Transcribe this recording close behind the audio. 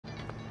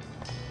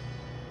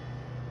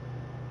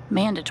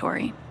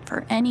Mandatory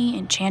for any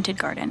enchanted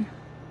garden.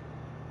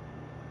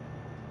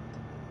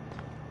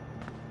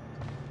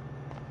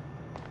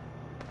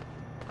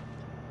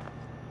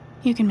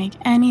 You can make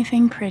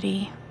anything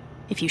pretty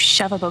if you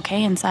shove a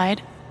bouquet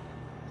inside.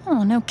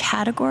 Oh, no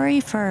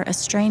category for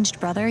estranged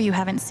brother you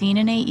haven't seen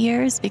in 8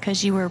 years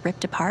because you were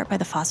ripped apart by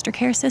the foster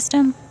care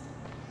system?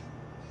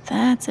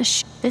 That's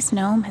a This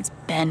gnome has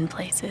been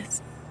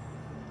places.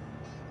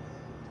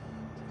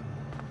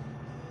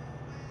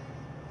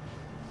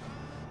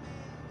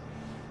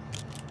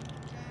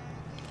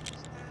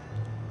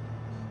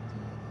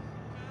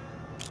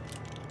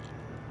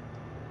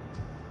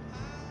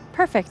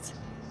 Perfect.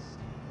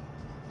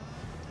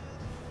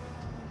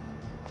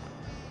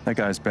 That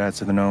guy's bad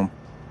to the gnome.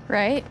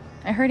 Right?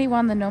 I heard he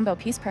won the Nobel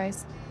Peace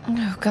Prize.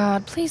 Oh,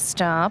 God, please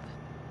stop.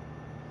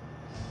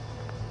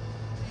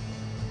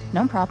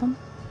 No problem.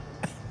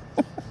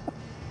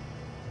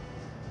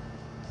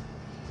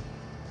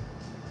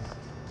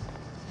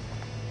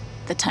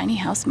 The tiny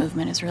house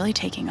movement is really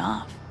taking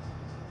off.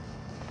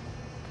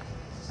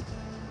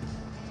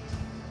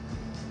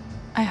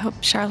 I hope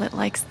Charlotte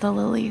likes the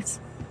lilies.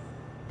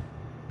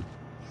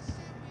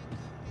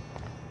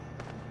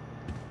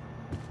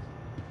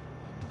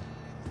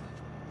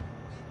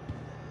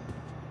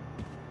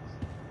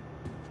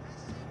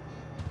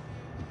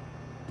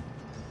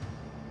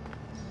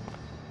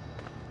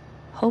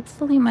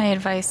 Hopefully my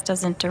advice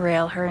doesn't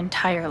derail her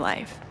entire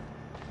life.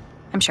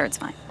 I'm sure it's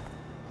fine.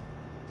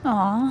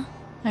 Aw,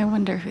 I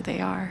wonder who they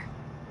are.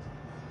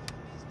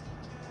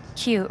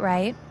 Cute,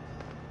 right?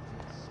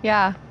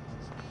 Yeah.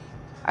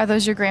 Are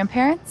those your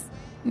grandparents?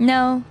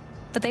 No,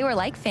 but they were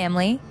like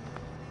family.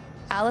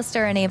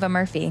 Alistair and Ava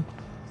Murphy.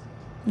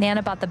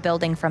 Nana bought the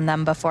building from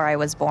them before I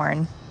was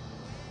born.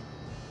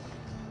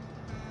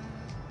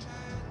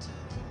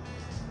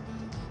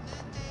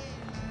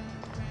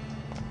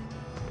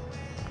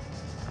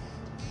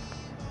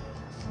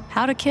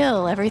 How to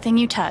Kill Everything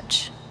You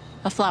Touch,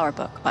 a flower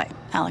book by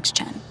Alex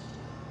Chen.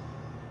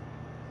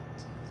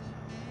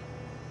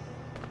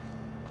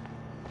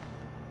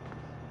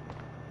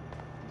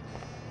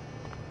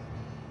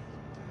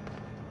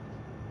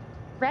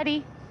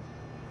 Ready.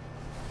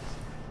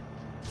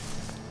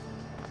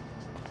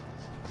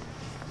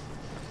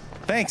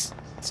 Thanks.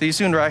 See you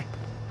soon, Rye.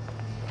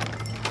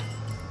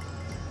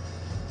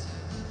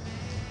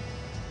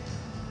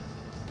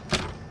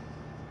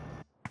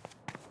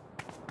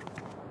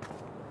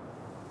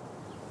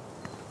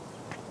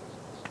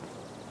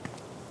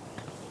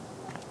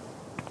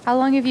 How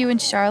long have you and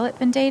Charlotte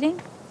been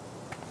dating?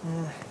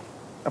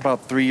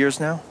 About 3 years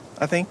now,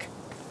 I think.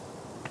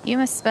 You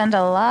must spend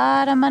a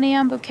lot of money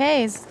on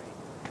bouquets.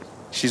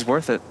 She's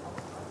worth it.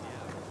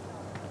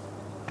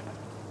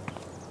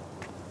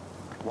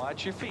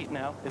 Watch your feet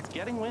now. It's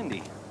getting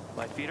windy.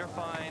 My feet are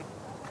fine.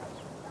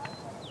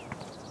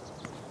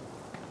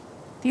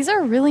 These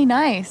are really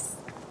nice.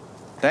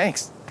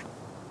 Thanks.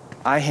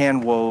 I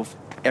hand wove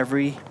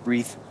every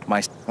wreath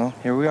myself. Well,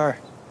 here we are.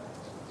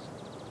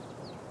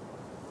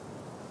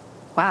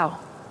 Wow,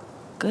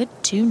 good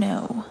to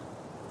know.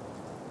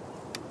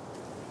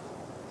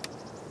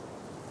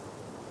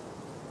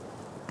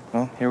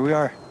 Well, here we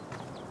are.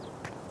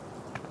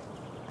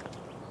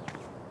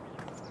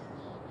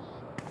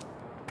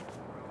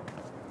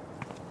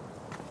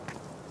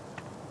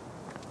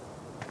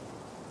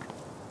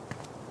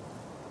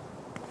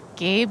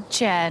 Gabe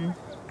Chen,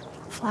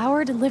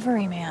 flower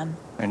delivery man.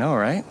 I know,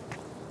 right?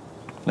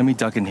 Let me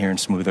duck in here and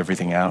smooth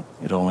everything out.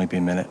 It'll only be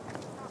a minute.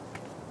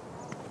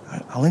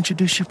 I'll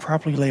introduce you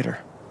properly later.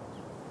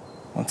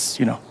 Once,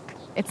 you know.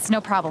 It's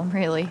no problem,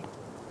 really.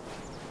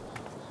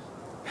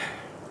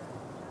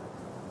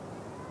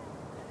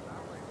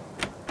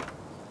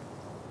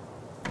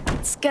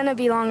 It's gonna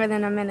be longer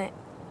than a minute.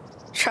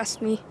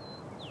 Trust me.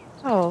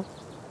 Oh,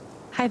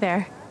 hi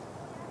there.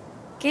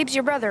 Gabe's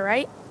your brother,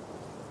 right?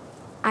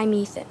 I'm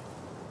Ethan.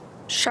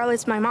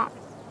 Charlotte's my mom.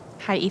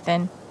 Hi,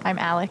 Ethan. I'm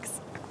Alex.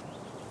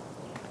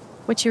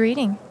 What you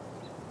reading?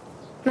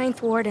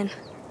 Ninth Warden.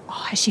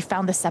 Oh, has she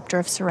found the Scepter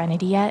of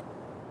Serenity yet?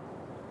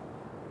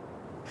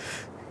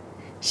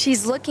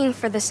 She's looking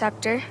for the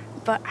scepter,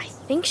 but I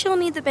think she'll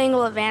need the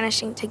Bangle of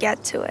Vanishing to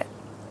get to it.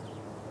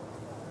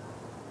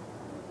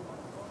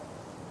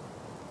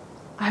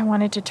 I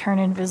wanted to turn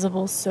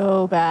invisible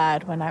so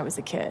bad when I was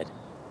a kid.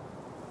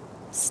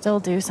 Still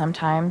do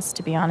sometimes,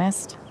 to be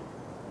honest.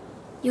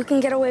 You can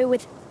get away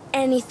with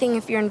anything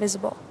if you're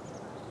invisible.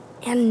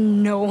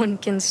 And no one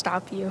can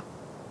stop you.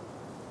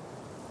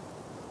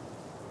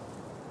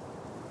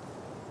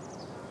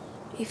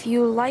 If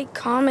you like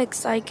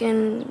comics, I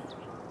can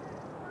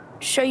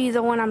show you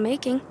the one I'm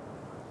making.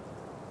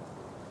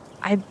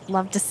 I'd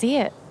love to see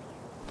it.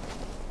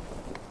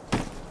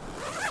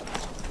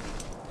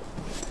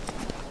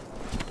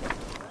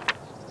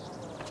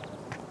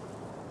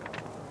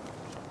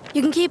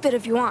 You can keep it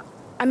if you want.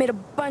 I made a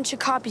bunch of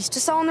copies to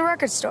sell in the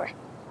record store.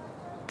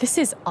 This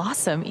is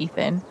awesome,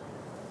 Ethan.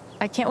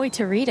 I can't wait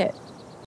to read it.